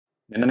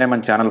నిన్ననే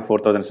మన channel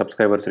 4000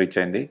 subscribers reach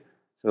అయింది.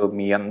 సో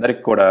మీ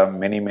అందరికి కూడా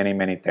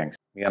మెనీ థ్యాంక్స్.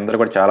 మీ అందరూ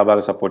కూడా చాలా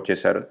బాగా సపోర్ట్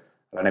చేశారు.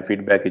 అలానే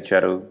ఫీడ్‌బ్యాక్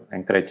ఇచ్చారు,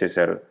 ఎంకరేజ్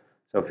చేశారు.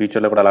 సో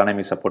ఫ్యూచర్‌లో కూడా అలానే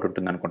మీ support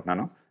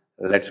ఉంటుందనుకుంటున్నాను.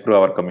 Let's grow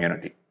our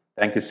community.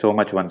 Thank you so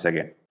much once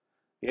again.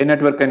 A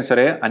network అయినా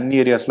సరే అన్ని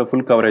ఏరియాస్‌లో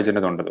ఫుల్ కవరేజ్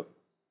అనేది ఉండదు.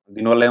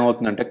 దీనివల్ల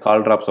ఏమవుతుందంటే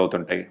కాల్ డ్రాప్స్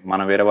అవుతుంటాయి.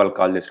 మనం వేరే వాళ్ళకి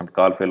కాల్ చేసినప్పుడు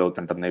కాల్ ఫెయిల్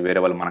అవుతుంటుంది. వేరే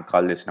వాళ్ళు మనకు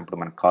కాల్ చేసినప్పుడు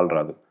మనకు కాల్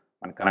రాదు.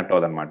 మనకు కనెక్ట్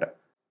అవ్వదన్నమాట.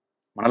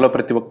 మనలో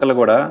ప్రతి ఒక్కళ్ళు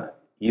కూడా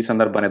ఈ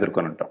సందర్భాన్ని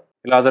ఎదుర్కొని ఉంటాం.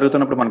 ఇలా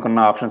జరుగుతున్నప్పుడు మనకున్న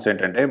ఆప్షన్స్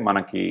ఏంటంటే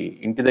మనకి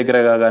ఇంటి దగ్గర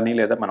గానీ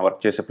లేదా మన వర్క్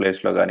చేసే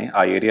ప్లేస్‌లో గానీ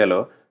ఆ ఏరియాలో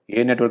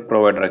ఏ నెట్వర్క్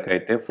ప్రొవైడర్‌కి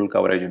అయితే ఫుల్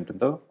కవరేజ్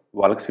ఉంటుందో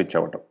వాళ్ళకి స్విచ్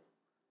అవ్వటం.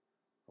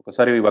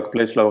 ఒకసారి వర్క్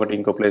ప్లేస్‌లో ఒకటి,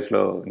 ఇంకో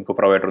ప్లేస్‌లో ఇంకో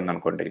ప్రొవైడర్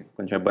ఉందనుకోండి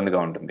కొంచెం ఇబ్బందిగా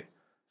ఉంటుంది.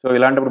 సో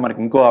ఇలాంటప్పుడు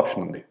మనకి ఇంకో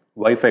ఆప్షన్ ఉంది.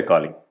 Wifi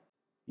calling.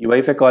 ఈ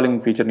వైఫై కాలింగ్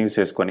ఫీచర్‌ని యూజ్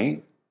చేసుకొని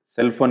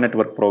cell phone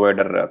network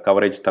provider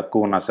coverage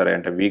తక్కువ ఉన్నా సరే,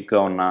 అంటే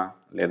వీక్‌గా ఉన్నా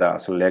లేదా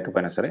అసలు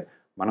లేకపోయినా సరే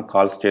మనం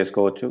కాల్స్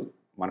చేసుకోవచ్చు.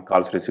 మన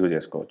కాల్స్ రిసీవ్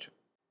చేసుకోవచ్చు.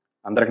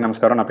 అందరికీ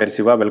నమస్కారం. నా పేరు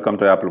శివ. Welcome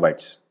to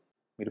applebytes.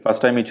 మీరు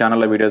ఫస్ట్ టైం ఈ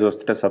ఛానల్లో వీడియో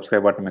చూస్తుంటే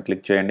సబ్స్క్రైబ్ బటన్ మీద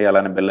క్లిక్ చేయండి.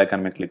 అలానే బెల్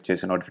ఐకాన్ మీద క్లిక్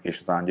చేసి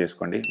నోటిఫికేషన్స్ ఆన్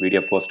చేసుకోండి.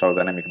 వీడియో పోస్ట్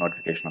అవగానే మీకు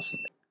నోటిఫికేషన్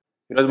వస్తుంది.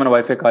 ఈరోజు మన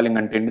వైఫై కాలింగ్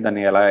అంటే ఏంటి,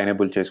 దాన్ని ఎలా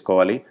ఎనేబుల్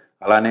చేసుకోవాలి,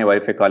 అలానే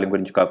వైఫై కాలింగ్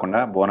గురించి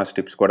కాకుండా బోనస్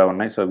టిప్స్ కూడా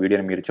ఉన్నాయి. సో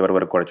వీడియోని మీరు చివరి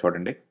వరకు కూడా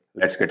చూడండి.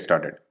 Let's get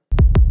started.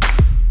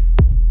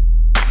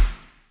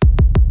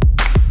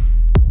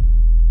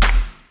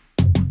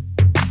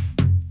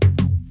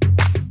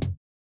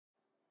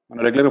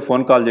 మనం రెగ్యులర్గా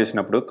ఫోన్ కాల్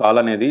చేసినప్పుడు కాల్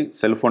అనేది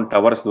సెల్ ఫోన్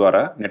టవర్స్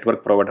ద్వారా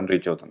నెట్వర్క్ ప్రొవైడర్ని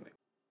రీచ్ అవుతుంది.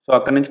 సో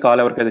అక్కడి నుంచి కాల్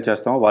ఎవరికైతే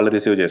చేస్తామో వాళ్ళు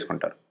రిసీవ్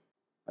చేసుకుంటారు.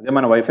 అదే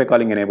మన వైఫై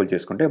కాలింగ్ ఎనేబుల్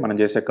చేసుకుంటే మనం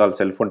చేసే కాల్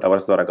సెల్ ఫోన్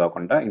టవర్స్ ద్వారా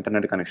కాకుండా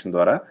ఇంటర్నెట్ కనెక్షన్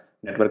ద్వారా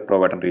నెట్వర్క్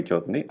ప్రొవైడర్ని రీచ్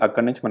అవుతుంది.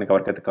 అక్కడి నుంచి మనకి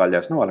ఎవరికైతే కాల్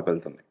చేస్తామో వాళ్ళకి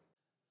వెళ్తుంది.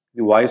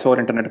 ఈ వాయిస్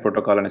ఓవర్ ఇంటర్నెట్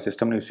ప్రోటోకాల్ అనే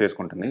సిస్టమ్ని యూస్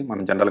చేసుకుంటుంది.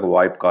 మనం జనరల్గా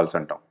వాయిప్ కాల్స్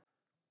అంటాం.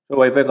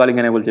 సో వైఫై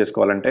కాలింగ్ ఎనేబుల్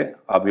చేసుకోవాలంటే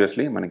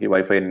ఆబ్వియస్లీ మనకి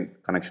వైఫై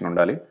కనెక్షన్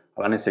ఉండాలి.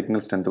 అలానే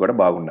సిగ్నల్ స్ట్రెంత్ కూడా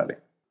బాగుండాలి.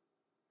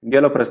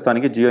 ఇండియాలో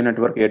ప్రస్తుతానికి జియో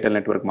నెట్వర్క్, ఎయిర్టెల్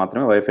నెట్వర్క్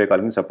మాత్రమే వైఫై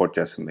కాలింగ్ సపోర్ట్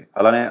చేస్తుంది.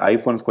 అలానే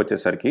ఐఫోన్స్కి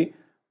వచ్చేసరికి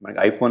మనకి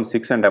iPhone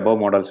 6 and above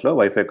మోడల్స్లో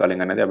wifi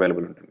calling అనేది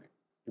అవైలబుల్ ఉంటుంది.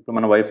 ఇప్పుడు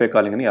మనం వైఫై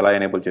కాలింగ్ని ఎలా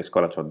ఎనేబుల్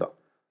చేసుకోవాలో చూద్దాం.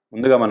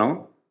 ముందుగా మనం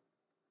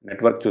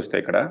నెట్వర్క్ చూస్తే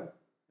ఇక్కడ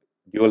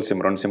డ్యూయల్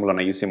సిమ్, 2 సిమ్లు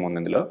ఉన్న ఈ సిమ్ ఉంది.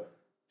 ఇందులో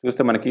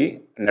చూస్తే మనకి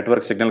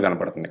నెట్వర్క్ సిగ్నల్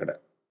కనపడుతుంది. ఇక్కడ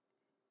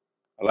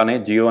అలానే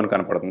జియో అని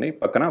కనపడుతుంది.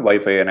 పక్కన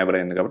వైఫై ఎనేబుల్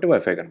అయింది కాబట్టి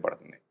వైఫై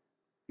కనపడుతుంది.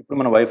 ఇప్పుడు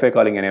మనం వైఫై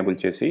కాలింగ్ ఎనేబుల్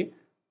చేసి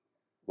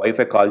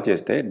వైఫై కాల్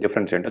చేస్తే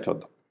డిఫరెన్స్ ఏంటో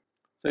చూద్దాం.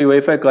 సో ఈ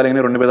వైఫై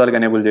కాలింగ్ని 2 విధాలుగా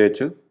ఎనేబుల్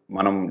చేయొచ్చు.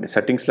 మనం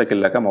సెట్టింగ్స్లోకి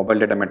వెళ్ళాక మొబైల్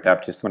డేటా మీద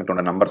ట్యాప్ చేస్తే మనకి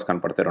 2 నెంబర్స్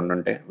కనపడతాయి. 2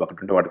 ఉంటే ఒకటి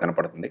ఉంటే వాటి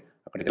కనపడుతుంది.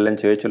 అక్కడికి వెళ్ళని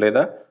చేయొచ్చు.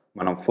 లేదా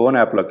మనం ఫోన్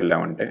యాప్లోకి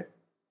వెళ్ళామంటే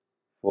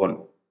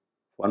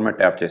ఫోన్ మీద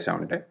ట్యాప్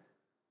చేసామంటే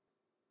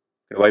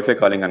ఇక్కడ వైఫై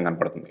కాలింగ్ అని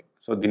కనపడుతుంది.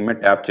 సో దీని మీద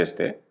ట్యాప్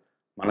చేస్తే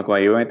మనకు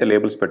ఏవైతే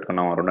లేబుల్స్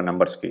పెట్టుకున్నామో 2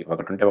 నెంబర్స్కి,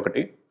 ఒకటి ఉంటే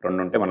ఒకటి,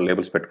 2 ఉంటే మనం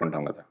లేబుల్స్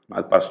పెట్టుకుంటాం కదా.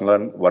 నాది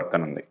పర్సనల్ వర్క్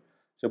అని ఉంది.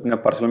 సో ఇప్పుడు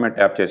నేను పర్సనల్ మీద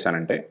ట్యాప్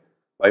చేశానంటే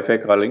wifi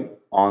calling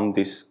on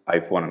this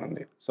iPhone అని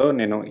ఉంది. సో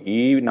నేను ఈ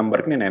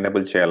నెంబర్కి నేను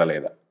ఎనేబుల్ చేయాలా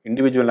లేదా,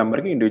 ఇండివిజువల్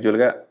నెంబర్కి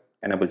ఇండివిజువల్గా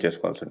ఎనేబుల్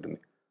చేసుకోవాల్సి ఉంటుంది.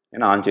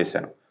 నేను ఆన్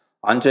చేశాను.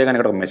 ఆన్ చేయగానే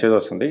ఇక్కడ ఒక మెసేజ్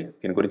వస్తుంది.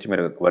 దీని గురించి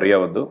మీరు వరీ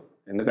అవ్వద్దు.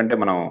 ఎందుకంటే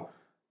మనం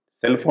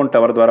సెల్ ఫోన్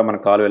టవర్ ద్వారా మన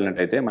కాల్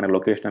వెళ్ళినట్టయితే మన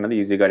లొకేషన్ అనేది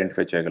ఈజీగా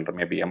ఐడెంటిఫై చేయగలరు.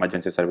 మేబీ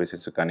ఎమర్జెన్సీ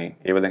సర్వీసెస్ కానీ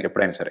ఏ విధంగా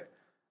ఎప్పుడైనా సరే.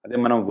 అదే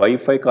మనం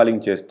వైఫై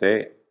కాలింగ్ చేస్తే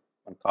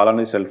మన కాల్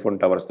అనేది సెల్ ఫోన్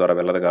టవర్స్ ద్వారా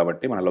వెళ్ళదు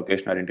కాబట్టి మన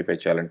లొకేషన్ ఐడెంటిఫై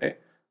చేయాలంటే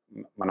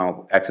మనం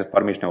యాక్సెస్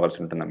పర్మిషన్ ఇవ్వాల్సి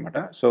ఉంటుందన్నమాట.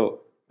 సో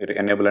మీరు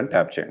ఎనేబుల్ అని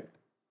ట్యాప్ చేయండి.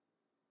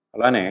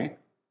 అలానే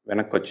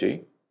వెనక్కి వచ్చి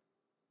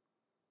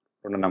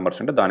 2 నెంబర్స్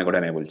ఉంటే దాన్ని కూడా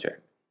ఎనేబుల్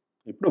చేయండి.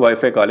 ఇప్పుడు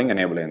వైఫై కాలింగ్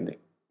ఎనేబుల్ అయింది.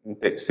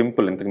 ఇంతే,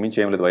 సింపుల్. ఇంతకు మించి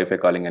ఏం లేదు వైఫై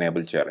కాలింగ్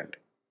ఎనేబుల్ చేయాలంటే.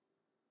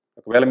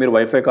 ఒకవేళ మీరు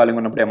వైఫై కాలింగ్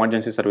ఉన్నప్పుడు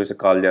ఎమర్జెన్సీ సర్వీస్కి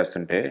కాల్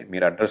చేస్తుంటే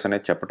మీరు అడ్రస్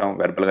అనేది చెప్పడం,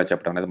 వెర్బల్గా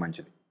చెప్పడం అనేది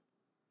మంచిది.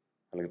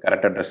 వాళ్ళకి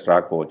కరెక్ట్ అడ్రస్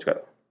రాకపోవచ్చు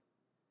కదా.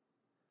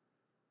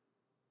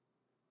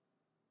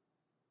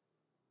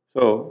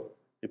 సో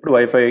ఇప్పుడు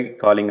వైఫై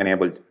కాలింగ్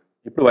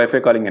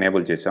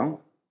ఎనేబుల్ చేసాం.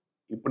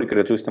 ఇప్పుడు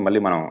ఇక్కడ చూస్తే మళ్ళీ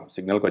మనం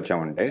సిగ్నల్కి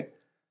వచ్చామంటే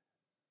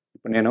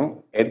ఇప్పుడు నేను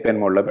ఎయిర్ప్లేన్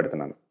మోడ్లో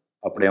పెడుతున్నాను.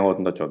 అప్పుడు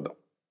ఏమవుతుందో చూద్దాం.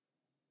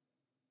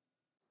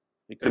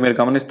 ఇక్కడ మీరు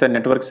గమనిస్తే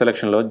నెట్వర్క్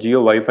సెలక్షన్లో జియో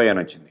వైఫై అని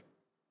వచ్చింది.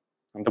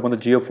 అంతకుముందు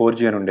జియో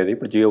 4G అని ఉండేది.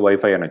 ఇప్పుడు జియో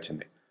వైఫై అని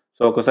వచ్చింది.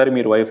 సో ఒకసారి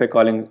మీరు వైఫై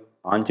కాలింగ్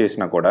ఆన్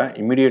చేసినా కూడా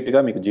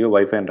ఇమీడియట్గా మీకు జియో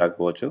వైఫై అని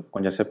రాకపోవచ్చు.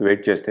 కొంచెం సేపు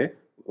వెయిట్ చేస్తే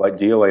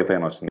జియో వైఫై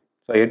అని వస్తుంది.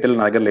 సో ఎయిర్టెల్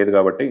నా దగ్గర లేదు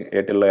కాబట్టి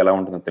ఎయిర్టెల్లో ఎలా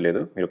ఉంటుందో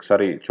తెలియదు. మీరు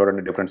ఒకసారి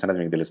చూడండి, డిఫరెన్స్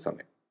అనేది మీకు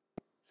తెలుస్తుంది.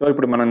 సో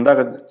ఇప్పుడు మనం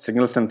ఇందాక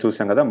సిగ్నల్ స్ట్రెంత్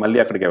చూసాం కదా, మళ్ళీ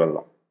అక్కడికే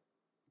వెళ్దాం.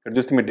 ఇక్కడ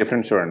చూస్తే మీరు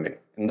డిఫరెన్స్ చూడండి.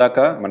 ఇందాక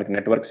మనకి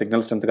నెట్వర్క్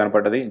సిగ్నల్ స్ట్రెంత్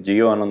కనపడ్డది,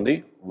 జియో అని ఉంది,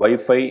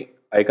 వైఫై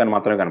ఐకాన్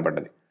మాత్రమే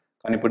కనపడ్డది.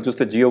 కానీ ఇప్పుడు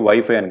చూస్తే జియో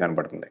వైఫై అని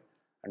కనపడుతుంది.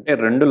 అంటే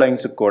 2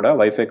 లైన్స్కి కూడా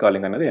వైఫై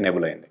కాలింగ్ అనేది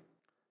ఎనేబుల్ అయింది.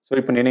 సో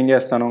ఇప్పుడు నేనేం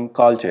చేస్తాను,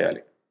 కాల్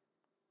చేయాలి.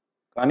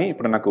 కానీ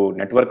ఇప్పుడు నాకు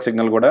నెట్వర్క్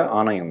సిగ్నల్ కూడా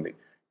ఆన్ అయి ఉంది.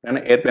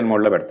 నేను ఎయిర్ప్లేన్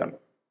మోడ్లో పెడతాను.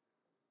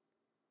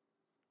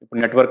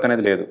 ఇప్పుడు నెట్వర్క్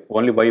అనేది లేదు,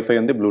 ఓన్లీ వైఫై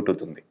ఉంది,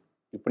 బ్లూటూత్ ఉంది.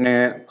 ఇప్పుడు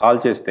నేను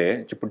కాల్ చేస్తే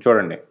ఇప్పుడు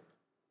చూడండి,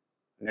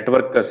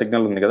 నెట్వర్క్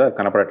సిగ్నల్ ఉంది కదా,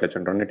 కనపడట్లేదు.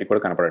 చూడండి, రెండింటికి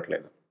కూడా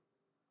కనపడట్లేదు.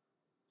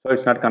 So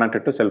it's not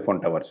connected to cell phone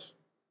towers.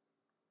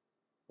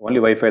 Only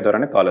wifi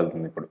ద్వారానే కాల్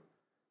వెళ్తుంది.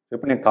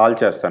 ఇప్పుడు నేను కాల్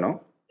చేస్తాను.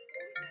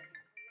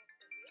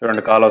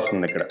 చూడండి, కాల్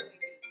వస్తుంది. ఇక్కడ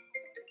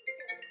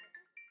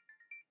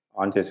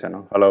ఆన్ చేశాను.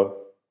 హలో,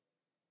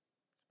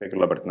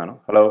 స్పీకర్లో పెడుతున్నాను.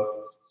 Hello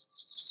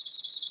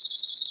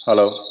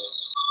hello.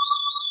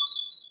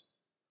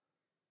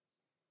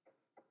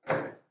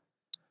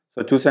 సో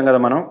చూసాం కదా,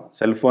 మనం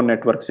సెల్ ఫోన్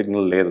నెట్వర్క్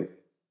సిగ్నల్ లేదు,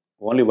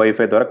 ఓన్లీ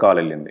వైఫై ద్వారా కాల్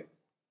వెళ్ళింది.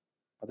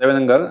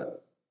 అదేవిధంగా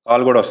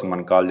కాల్ కూడా వస్తుంది,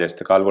 మనం కాల్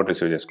చేస్తే కాల్ కూడా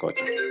రిసీవ్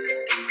చేసుకోవచ్చు.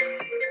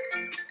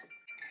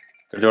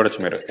 ఇక్కడ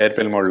చూడొచ్చు మీరు,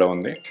 ఎయిర్టెల్ మోడ్లో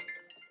ఉంది.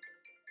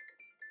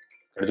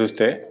 ఇక్కడ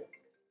చూస్తే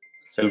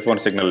సెల్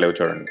ఫోన్ సిగ్నల్ లేవు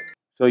చూడండి.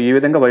 సో ఈ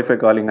విధంగా వైఫై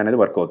కాలింగ్ అనేది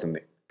వర్క్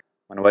అవుతుంది.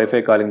 మన వైఫై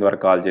కాలింగ్ ద్వారా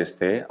కాల్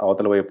చేస్తే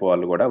అవతల వైపు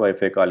వాళ్ళు కూడా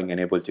వైఫై కాలింగ్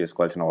ఎనేబుల్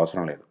చేసుకోవాల్సిన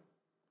అవసరం లేదు.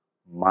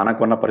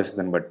 మనకున్న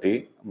పరిస్థితిని బట్టి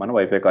మనం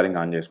వైఫై కాలింగ్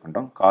ఆన్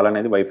చేసుకుంటాం. కాల్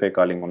అనేది వైఫై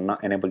కాలింగ్ ఉన్న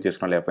ఎనేబుల్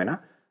చేసుకున్న లేకపోయినా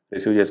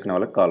రిసీవ్ చేసుకునే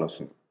వాళ్ళకి కాల్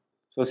వస్తుంది.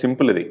 సో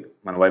సింపుల్ ఇది,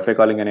 మన వైఫై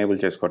కాలింగ్ ఎనేబుల్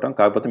చేసుకోవటం.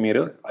 కాకపోతే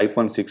మీరు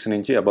iPhone 6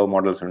 నుంచి అబవ్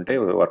మోడల్స్ ఉంటే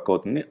వర్క్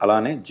అవుతుంది.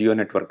 అలానే జియో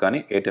నెట్వర్క్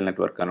కానీ ఎయిర్టెల్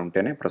నెట్వర్క్ కానీ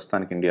ఉంటేనే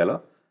ప్రస్తుతానికి ఇండియాలో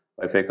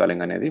వైఫై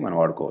కాలింగ్ అనేది మనం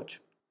వాడుకోవచ్చు.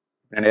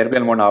 నేను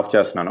ఎయిర్టెల్ మోడ్ ఆఫ్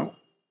చేస్తున్నాను.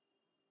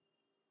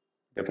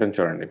 డిఫరెన్స్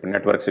చూడండి, ఇప్పుడు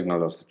నెట్వర్క్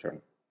సిగ్నల్ వస్తుంది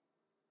చూడండి.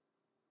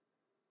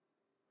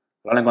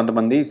 అలానే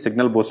కొంతమంది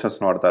సిగ్నల్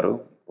బూస్టర్స్ని వాడతారు.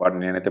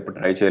 వాటిని నేనైతే ఇప్పుడు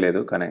ట్రై చేయలేదు,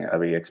 కానీ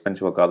అవి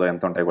ఎక్స్పెన్సివ్ కాదో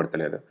ఎంత ఉంటాయో కూడా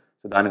తెలియదు.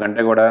 సో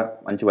దానికంటే కూడా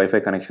మంచి వైఫై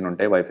కనెక్షన్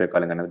ఉంటే వైఫై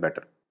కాలింగ్ అనేది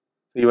బెటర్.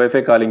 ఈ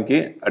వైఫై కాలింగ్కి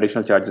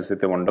అడిషనల్ ఛార్జెస్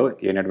అయితే ఉండవు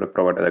ఏ నెట్వర్క్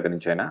ప్రొవైడర్ దగ్గర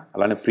నుంచి అయినా.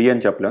 అలానే ఫ్రీ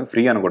అని చెప్పలేము,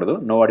 ఫ్రీ అనకూడదు,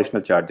 నో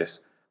అడిషనల్ ఛార్జెస్.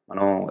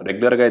 మనం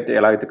రెగ్యులర్గా అయితే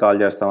ఎలా అయితే కాల్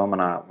చేస్తామో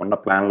మన ఉన్న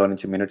ప్లాన్లో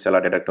నుంచి మినిట్స్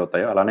ఎలా డిడక్ట్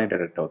అవుతాయో అలానే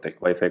డిడక్ట్ అవుతాయి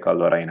వైఫై కాల్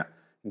ద్వారా అయినా.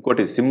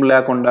 ఇంకోటి, సిమ్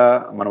లేకుండా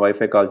మన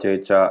వైఫై కాల్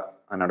చేయొచ్చా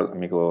అని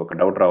మీకు ఒక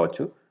డౌట్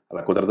రావచ్చు.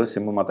 అలా కుదరదు,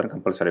 సిమ్ మాత్రం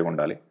కంపల్సరీగా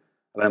ఉండాలి.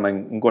 అలానే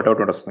ఇంకో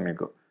డౌట్ వస్తుంది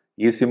మీకు,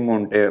 ఈ సిమ్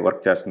ఉంటే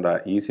వర్క్ చేస్తుందా?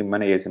 ఈ సిమ్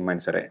అయినా ఏ సిమ్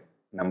అయినా సరే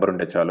నెంబర్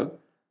ఉంటే చాలు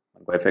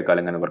మనకు వైఫై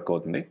కాలింగ్ అనేది వర్క్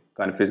అవుతుంది.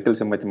 కానీ ఫిజికల్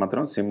సిమ్ అయితే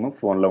మాత్రం సిమ్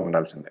ఫోన్లో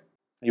ఉండాల్సిందే.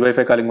 ఈ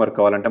వైఫై కాలింగ్ వర్క్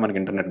కావాలంటే మనకి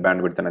ఇంటర్నెట్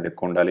బ్యాండ్ విడ్త్ అనేది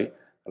ఎక్కువ ఉండాలి.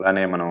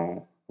 అలానే మనం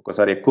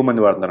ఒక్కోసారి ఎక్కువ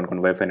మంది వాడుతున్నారు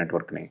అనుకోండి వైఫై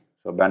నెట్వర్క్ని,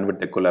 సో బ్యాండ్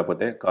విడ్త్ ఎక్కువ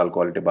లేకపోతే కాల్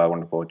క్వాలిటీ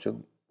బాగుండకపోవచ్చు,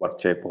 వర్క్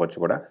చేయకపోవచ్చు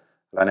కూడా.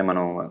 అలానే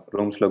మనం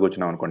రూమ్స్లో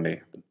కూర్చున్నాం అనుకోండి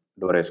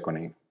డోర్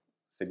వేసుకొని,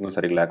 సిగ్నల్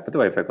సరిగ్గా లేకపోతే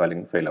వైఫై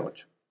కాలింగ్ ఫెయిల్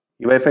అవ్వచ్చు.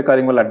 ఈ వైఫై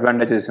కాలింగ్ వల్ల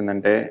అడ్వాంటేజెస్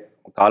ఏంటంటే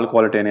కాల్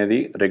క్వాలిటీ అనేది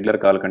రెగ్యులర్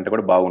కాల్ కంటే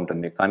కూడా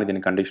బాగుంటుంది. కానీ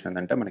దీని కండిషన్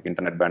ఏంటంటే మనకి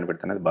ఇంటర్నెట్ బ్యాండ్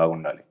విడ్త్ అనేది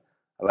బాగుండాలి.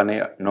 అలానే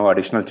నో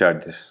అడిషనల్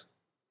ఛార్జెస్.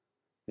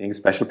 దీనికి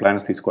స్పెషల్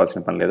ప్లాన్స్ తీసుకోవాల్సిన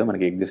పని లేదు,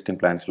 మనకి ఎగ్జిస్టింగ్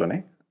ప్లాన్స్లోనే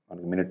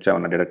మనకి మినిట్స్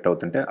ఏమన్నా డిడక్ట్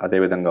అవుతుంటే అదే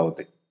విధంగా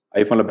అవుతాయి.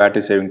 ఐఫోన్లో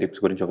బ్యాటరీ సేవింగ్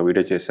టిప్స్ గురించి ఒక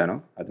వీడియో చేశాను,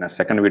 అది నా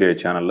సెకండ్ వీడియో ఈ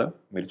ఛానల్లో.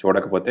 మీరు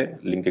చూడకపోతే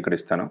లింక్ ఇక్కడ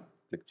ఇస్తాను,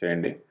 క్లిక్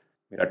చేయండి.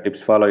 మీరు ఆ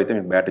టిప్స్ ఫాలో అయితే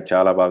మీకు బ్యాటరీ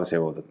చాలా బాగా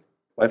సేవ్ అవుతుంది.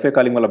 వైఫై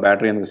కాలింగ్ వల్ల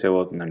బ్యాటరీ ఎందుకు సేవ్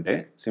అవుతుందంటే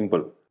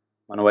సింపుల్,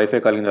 మనం వైఫై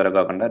కాలింగ్ ద్వారా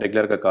కాకుండా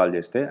రెగ్యులర్గా కాల్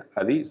చేస్తే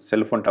అది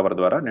సెల్ ఫోన్ టవర్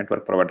ద్వారా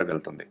నెట్వర్క్ ప్రొవైడర్కి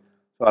వెళ్తుంది.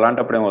 సో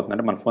అలాంటప్పుడు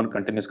ఏమవుతుందంటే మన ఫోన్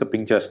కంటిన్యూస్గా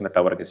పింగ్ చేస్తుంది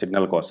టవర్కి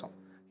సిగ్నల్ కోసం.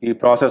 ఈ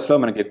ప్రాసెస్లో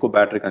మనకి ఎక్కువ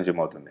బ్యాటరీ కన్జ్యూమ్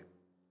అవుతుంది.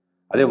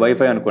 అదే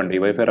వైఫై అనుకోండి,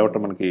 వైఫై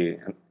రౌటర్ మనకి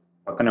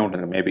పక్కనే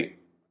ఉంటుంది, మేబీ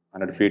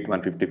 100 feet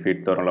 150 feet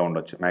దూరంలో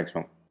ఉండొచ్చు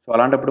మ్యాక్సిమం. సో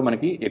అలాంటప్పుడు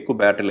మనకి ఎక్కువ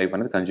బ్యాటరీ లైఫ్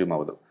అనేది కన్జ్యూమ్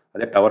అవ్వదు.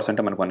 అదే టవర్స్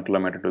అంటే మనకు 1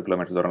 kilometer 2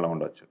 kilometers దూరంలో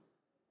ఉండొచ్చు.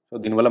 సో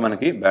దీనివల్ల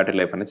మనకి బ్యాటరీ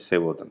లైఫ్ అనేది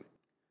సేవ్ అవుతుంది.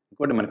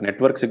 ఇంకోటి, మనకి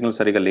నెట్వర్క్ సిగ్నల్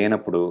సరిగా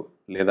లేనప్పుడు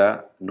లేదా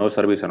నో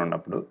సర్వీస్ అని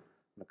ఉన్నప్పుడు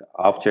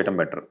ఆఫ్ చేయడం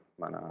బెటర్,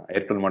 మన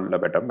ఎయిర్టెల్ మోడ్లో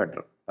పెట్టడం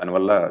బెటర్.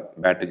 దానివల్ల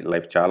బ్యాటరీ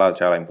లైఫ్ చాలా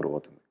చాలా ఇంప్రూవ్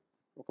అవుతుంది.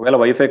 ఒకవేళ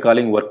వైఫై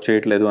కాలింగ్ వర్క్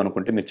చేయట్లేదు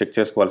అనుకుంటే మీరు చెక్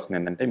చేసుకోవాల్సింది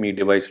ఏంటంటే మీ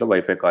డివైస్లో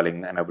వైఫై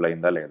కాలింగ్ ఎనేబుల్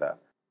అయిందా లేదా.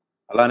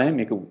 అలానే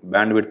మీకు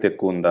బ్యాండ్ విడ్త్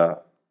ఎక్కువ ఉందా,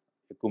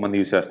 ఎక్కువ మంది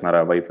యూజ్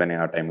చేస్తున్నారా వైఫైని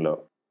ఆ టైంలో,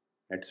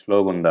 నెట్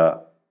స్లోగా ఉందా,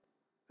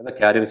 లేదా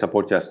క్యారియర్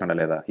సపోర్ట్ చేస్తున్నాడా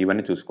లేదా,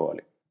 ఇవన్నీ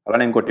చూసుకోవాలి.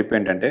 అలానే ఇంకో టిప్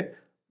ఏంటంటే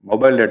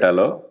మొబైల్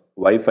డేటాలో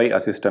వైఫై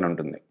అసిస్ట్ అని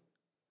ఉంటుంది.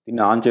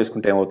 దీన్ని ఆన్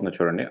చేసుకుంటే ఏమవుతుందో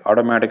చూడండి,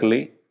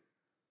 automatically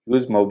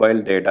use mobile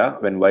data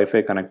when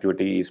wifi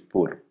connectivity is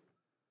poor.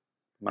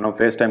 మనం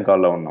ఫేస్ టైం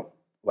కాల్లో ఉన్నాం,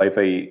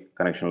 వైఫై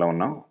కనెక్షన్లో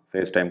ఉన్నాం,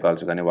 ఫేస్ టైం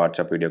కాల్స్ కానీ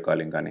వాట్సాప్ వీడియో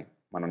కాలింగ్ కానీ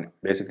మనం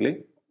బేసిక్లీ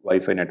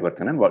వైఫై నెట్వర్క్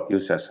అని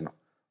యూజ్ చేస్తున్నాం.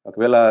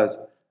 ఒకవేళ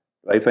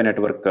వైఫై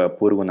నెట్వర్క్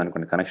పూర్గా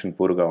ఉందనుకోండి, కనెక్షన్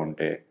పూర్గా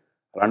ఉంటే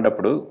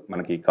అలాంటప్పుడు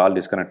మనకి కాల్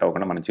డిస్కనెక్ట్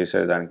అవ్వకుండా మనం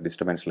చేసేదానికి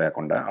డిస్టర్బెన్స్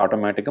లేకుండా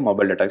ఆటోమేటిక్గా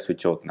మొబైల్ డేటాకి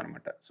స్విచ్ అవుతుంది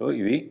అనమాట. సో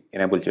ఇది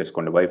ఎనేబుల్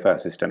చేసుకోండి, వైఫై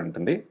అసిస్టెంట్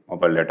ఉంటుంది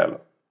మొబైల్ డేటాలో.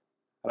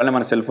 అలానే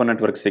మన cell phone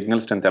network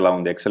signal strength ఎలా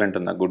ఉంది, ఎక్సలెంట్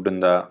ఉందా, గుడ్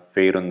ఉందా,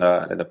 ఫెయిర్ ఉందా,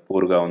 లేదా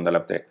పూర్గా ఉందా,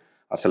 లేకపోతే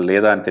అసలు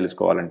లేదా అని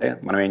తెలుసుకోవాలంటే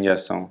మనం ఏం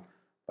చేస్తాం,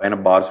 పైన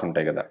బార్స్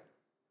ఉంటాయి కదా,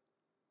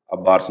 ఆ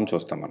బార్స్ని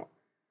చూస్తాం మనం.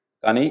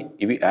 కానీ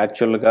ఇవి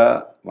యాక్చువల్గా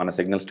మన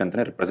సిగ్నల్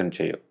స్ట్రెంత్ని రిప్రజెంట్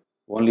చేయవు,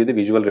 ఓన్లీ ఇది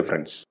విజువల్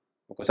రిఫరెన్స్.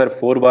 ఒకసారి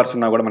 4 bars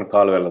ఉన్నా కూడా మనకు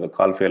కాల్ వెళ్ళదు,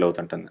 కాల్ ఫెయిల్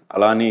అవుతుంటుంది.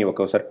 అలా అని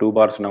ఒక్కోసారి 2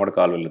 bars ఉన్నా కూడా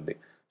కాల్ వెళ్ళుద్ది.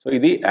 సో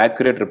ఇది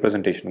యాక్యురేట్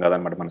రిప్రజెంటేషన్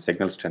కాదనమాట మన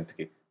సిగ్నల్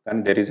స్ట్రెంత్కి. కానీ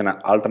there is an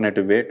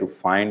alternative way to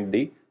find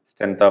the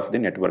strength of the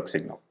network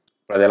signal.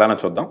 ఇప్పుడు అది ఎలానో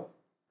చూద్దాం.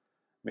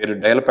 మీరు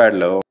డయల్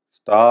ప్యాడ్లో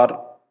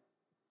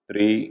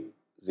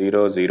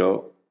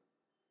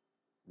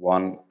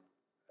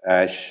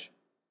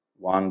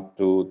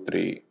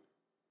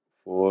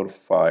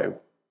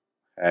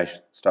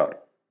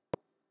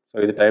సో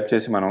ఇది టైప్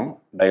చేసి మనం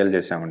డయల్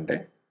చేసామంటే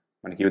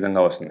మనకి ఈ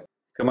విధంగా వస్తుంది.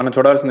 ఇక్కడ మనం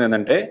చూడాల్సింది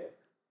ఏంటంటే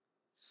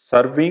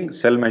సర్వింగ్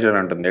సెల్ మెజర్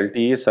అని ఉంటుంది,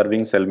 LTE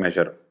serving cell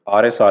measure,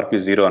 RSRP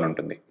 0 అని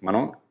ఉంటుంది.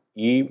 మనం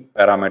ఈ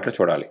పారామీటర్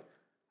చూడాలి.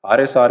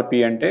 RSRP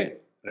అంటే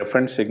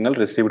reference signal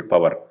received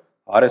power.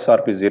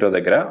 RSRP 0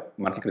 దగ్గర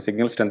మనకి ఇక్కడ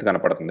సిగ్నల్ స్ట్రెంత్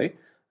కనపడుతుంది.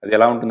 అది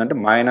ఎలా ఉంటుందంటే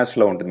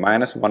మైనస్లో ఉంటుంది,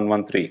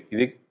 -113.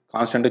 ఇది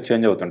కాన్స్టెంట్గా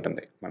చేంజ్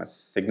అవుతుంటుంది మన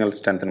సిగ్నల్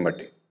స్ట్రెంత్ని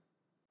బట్టి.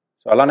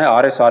 సో అలానే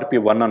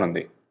RSRP1 అని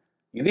ఉంది.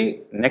 ఇది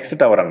నెక్స్ట్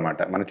టవర్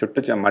అనమాట. మన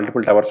చుట్టూ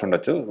మల్టిపుల్ టవర్స్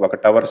ఉండొచ్చు. ఒక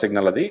టవర్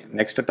సిగ్నల్ అది,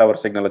 నెక్స్ట్ టవర్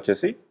సిగ్నల్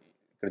వచ్చేసి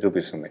ఇక్కడ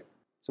చూపిస్తుంది.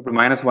 సో ఇప్పుడు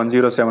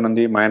 -107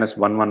 ఉంది,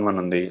 -111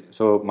 ఉంది.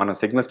 సో మన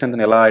సిగ్నల్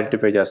స్ట్రెంత్ని ఎలా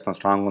ఐడెంటిఫై చేస్తాం,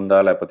 స్ట్రాంగ్ ఉందా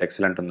లేకపోతే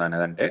ఎక్సలెంట్ ఉందా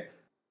అనేదంటే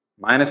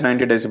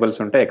 -90 డెసిబెల్స్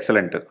ఉంటే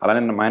ఎక్సలెంట్,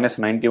 అలానే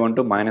 -91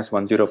 టు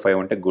 -105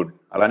 ఉంటే గుడ్,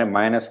 అలానే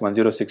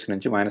 -106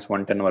 నుంచి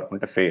 -110 వరకు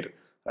ఉంటే ఫెయిర్,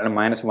 అలానే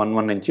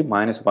 -11 నుంచి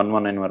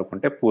 -119 వరకు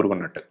ఉంటే పూర్గా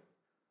ఉన్నట్టు,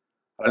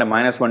 అలానే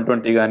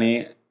 -120 కానీ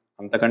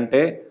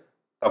అంతకంటే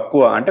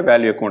తక్కువ అంటే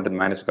వాల్యూ ఎక్కువ ఉంటుంది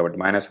మైనస్ కాబట్టి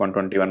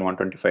 -121,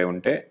 125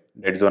 ఉంటే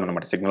డెడ్ జోన్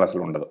అనమాట, సిగ్నల్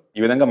అసలు ఉండదు.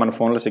 ఈ విధంగా మన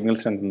ఫోన్లో సిగ్నల్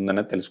స్ట్రెంత్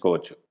ఉందనేది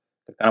తెలుసుకోవచ్చు.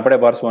 కనపడే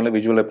బార్స్ ఓన్లీ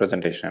విజువల్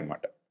రిప్రజెంటేషన్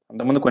అనమాట.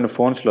 అంతకుముందు కొన్ని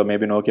ఫోన్స్లో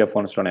మేబీ నోకియా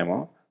ఫోన్స్లోనేమో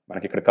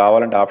మనకి ఇక్కడ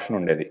కావాలంటే ఆప్షన్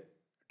ఉండేది,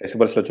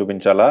 డెసిబల్స్లో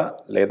చూపించాలా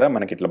లేదా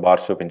మనకి ఇట్లా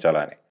బార్స్ చూపించాలా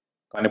అని.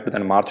 కానీ ఇప్పుడు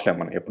దాన్ని మార్చలేము,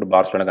 మనం ఎప్పుడు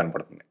బార్స్లోనే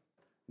కనపడుతుంది.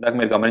 ఇందాక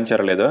మీరు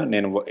గమనించారో లేదో,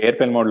 నేను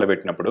ఎయిర్ప్లేన్ మోడ్లో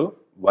పెట్టినప్పుడు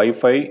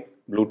వైఫై,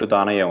 బ్లూటూత్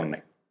ఆన్ అయ్యే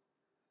ఉన్నాయి.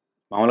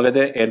 మామూలుగా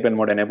అయితే ఎయిర్ప్లేన్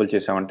మోడ్ ఎనేబుల్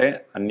చేసామంటే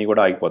అన్నీ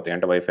కూడా ఆగిపోతాయి,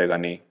 అంటే వైఫై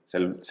కానీ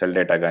సెల్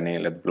డేటా కానీ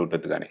లేదా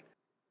బ్లూటూత్ కానీ.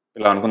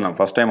 ఇలా అనుకుందాం,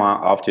 ఫస్ట్ టైం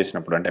ఆఫ్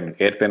చేసినప్పుడు అంటే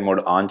ఎయిర్ప్లేన్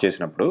మోడ్ ఆన్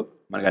చేసినప్పుడు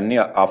మనకి అన్నీ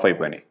ఆఫ్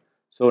అయిపోయినాయి.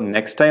 సో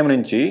నెక్స్ట్ టైం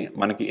నుంచి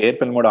మనకి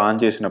ఎయిర్ప్లేన్ మోడ్ ఆన్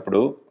చేసినప్పుడు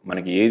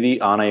మనకి ఏది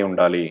ఆన్ అయి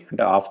ఉండాలి,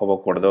 అంటే ఆఫ్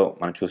అవ్వకూడదో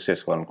మనం చూస్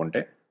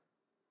చేసుకోవాలనుకుంటే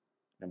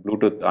నేను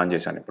బ్లూటూత్ ఆన్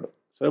చేశాను ఇప్పుడు.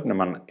 సో ఇప్పుడు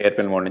మన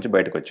ఎయిర్ప్లేన్ మోడ్ నుంచి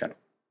బయటకు వచ్చాను,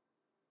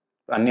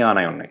 అన్నీ ఆన్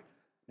అయి ఉన్నాయి.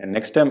 నేను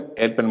నెక్స్ట్ టైం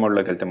ఎయిర్ప్లేన్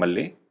మోడ్లోకి వెళ్తే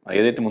మళ్ళీ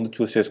ఏదైతే ముందు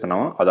చూస్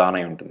చేసుకున్నామో అది ఆన్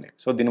అయి ఉంటుంది.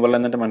 సో దీనివల్ల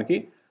ఏంటంటే మనకి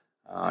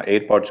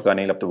ఎయిర్ పాడ్స్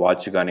కానీ లేకపోతే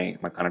వాచ్ కానీ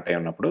మనకు కనెక్ట్ అయి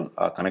ఉన్నప్పుడు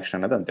ఆ కనెక్షన్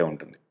అనేది అంతే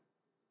ఉంటుంది.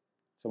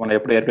 సో మనం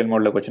ఎప్పుడు ఎయిర్ప్లేన్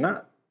మోడ్లోకి వచ్చినా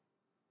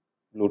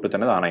బ్లూటూత్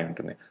అనేది ఆన్ అయి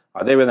ఉంటుంది.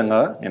 అదేవిధంగా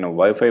నేను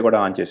వైఫై కూడా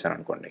ఆన్ చేశాను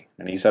అనుకోండి,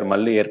 నేను ఈసారి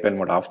మళ్ళీ ఎయిర్ప్లేన్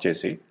మోడ్ ఆఫ్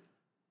చేసి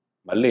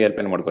మళ్ళీ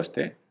ఎయిర్ప్లేన్ మోడ్కి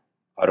వస్తే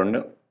ఆ రెండు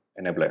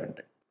ఎనేబుల్ అయి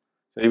ఉంటాయి.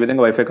 సో ఈ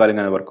విధంగా వైఫై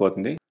కాలింగ్ అనేది వర్క్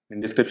అవుతుంది.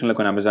 నేను డిస్క్రిప్షన్లో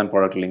కొన్ని అమెజాన్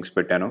ప్రోడక్ట్ లింక్స్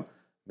పెట్టాను,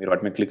 మీరు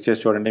వాటి మీద క్లిక్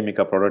చేసి చూడండి. మీకు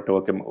ఆ ప్రోడక్ట్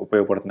ఓకే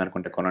ఉపయోగపడుతుంది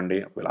అనుకుంటే కొనండి.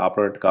 ఆ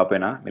ప్రోడక్ట్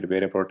కాకపోయినా మీరు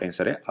వేరే ప్రోడక్ట్ అయినా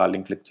సరే ఆ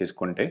లింక్ క్లిక్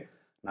చేసుకుంటే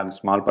నాకు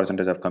స్మాల్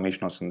పర్సెంటేజ్ ఆఫ్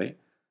కమిషన్ వస్తుంది.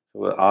 సో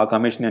ఆ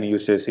కమిషన్ నేను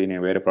యూజ్ చేసి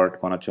నేను వేరే ప్రోడక్ట్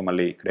కొనొచ్చు,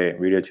 మళ్ళీ ఇక్కడే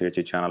వీడియో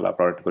చేయొచ్చు ఛానల్ ఆ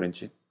ప్రోడక్ట్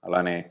గురించి.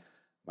 అలానే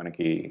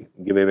మనకి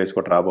గివ్ అవేస్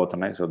కూడా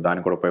రాబోతున్నాయి, సో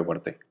దానికి కూడా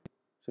ఉపయోగపడతాయి.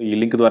 సో ఈ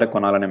లింక్ ద్వారా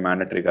కొనాలనే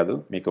మ్యాండటరీ కాదు,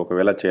 మీకు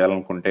ఒకవేళ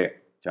చేయాలనుకుంటే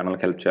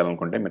ఛానల్కి హెల్ప్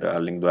చేయాలనుకుంటే మీరు ఆ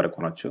లింక్ ద్వారా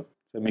కొనొచ్చు.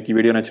 సో మీకు ఈ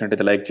వీడియో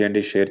నచ్చినట్టయితే లైక్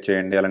చేయండి, షేర్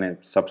చేయండి, అలానే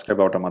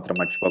సబ్స్క్రైబ్ అవ్వటం మాత్రం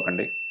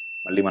మర్చిపోకండి.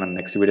 మళ్ళీ మనం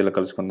నెక్స్ట్ వీడియోలో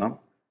కలుసుకుందాం.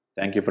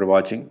 Thank you for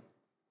watching.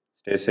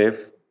 Stay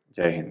safe.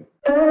 జై హింద్.